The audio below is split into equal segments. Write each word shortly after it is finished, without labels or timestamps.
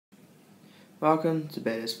Welcome to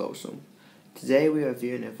Bayless Vauxhall. Today we are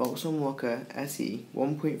viewing a Vauxhall Mokka SE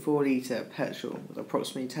 1.4 litre petrol with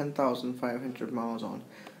approximately 10,500 miles on,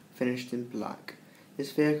 finished in black.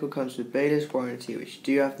 This vehicle comes with Bayless warranty, which you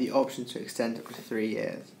do have the option to extend up to 3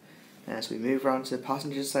 years. And as we move around to the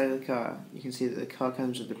passenger side of the car, you can see that the car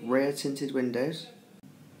comes with rear tinted windows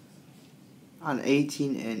and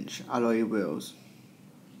 18-inch alloy wheels.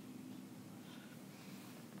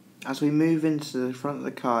 As we move into the front of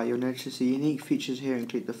the car, you'll notice the unique features here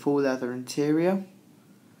include the full leather interior,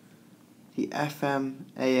 the FM,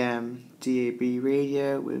 AM, DAB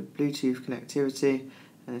radio with Bluetooth connectivity,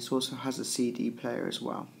 and this also has a CD player as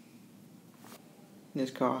well.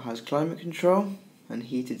 This car has climate control and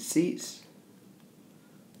heated seats,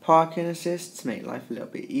 parking assist to make life a little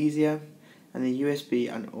bit easier, and the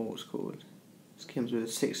USB and aux cord. This comes with a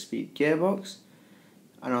 6-speed gearbox,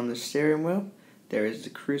 and on the steering wheel there is the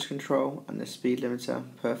cruise control and the speed limiter,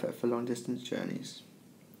 perfect for long distance journeys.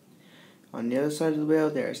 On the other side of the wheel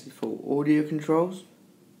there is the full audio controls.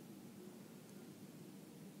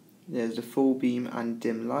 There's the full beam and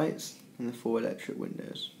dim lights and the full electric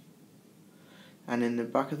windows. And in the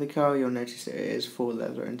back of the car you'll notice that it is full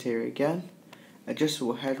leather interior again,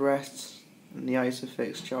 adjustable headrests and the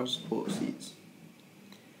ISOFIX child support seats.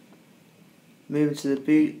 Moving to the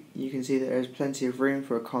boot, you can see that there is plenty of room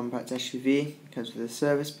for a compact SUV. It comes with a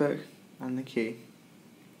service book and the key.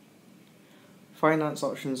 Finance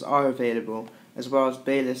options are available, as well as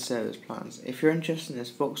Bayless service plans. If you're interested in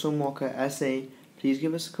this Vauxhall Mokka SE, please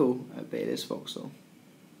give us a call at Bayless Vauxhall.